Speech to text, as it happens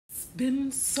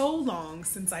been so long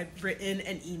since I've written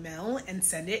an email and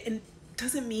sent it, and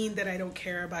doesn't mean that I don't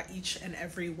care about each and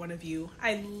every one of you.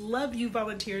 I love you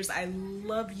volunteers. I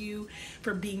love you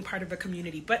for being part of a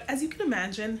community. But as you can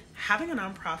imagine, having a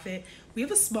nonprofit, we have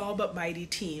a small but mighty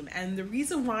team. And the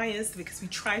reason why is because we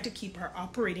try to keep our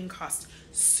operating costs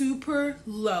super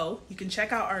low. You can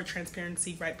check out our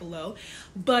transparency right below.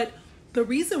 But the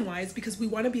reason why is because we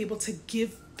want to be able to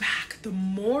give back. The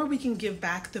more we can give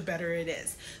back, the better it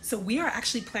is. So we are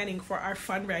actually planning for our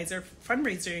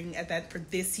fundraising event for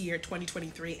this year,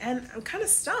 2023. And I'm kind of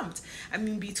stumped. I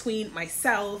mean, between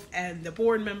myself and the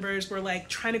board members, we're like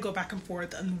trying to go back and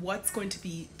forth on what's going to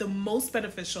be the most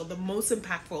beneficial, the most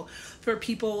impactful for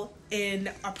people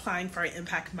in applying for our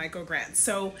impact micro grants.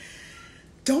 So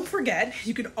don't forget,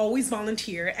 you can always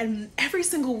volunteer. And every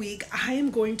single week, I am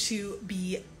going to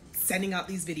be sending out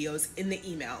these videos in the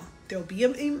email. There'll be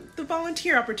the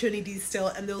volunteer opportunities still,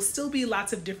 and there'll still be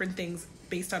lots of different things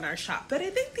based on our shop. But I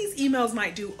think these emails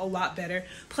might do a lot better.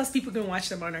 Plus, people can watch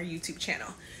them on our YouTube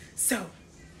channel. So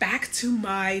back to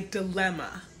my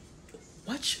dilemma.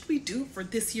 What should we do for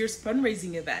this year's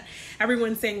fundraising event?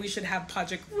 Everyone's saying we should have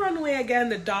Project Runway again.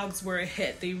 The dogs were a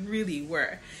hit. They really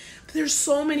were. There's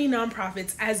so many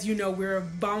nonprofits. As you know, we're a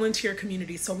volunteer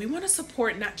community, so we want to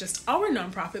support not just our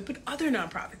nonprofit, but other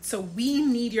nonprofits. So we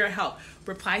need your help.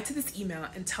 Reply to this email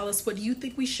and tell us what you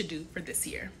think we should do for this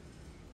year.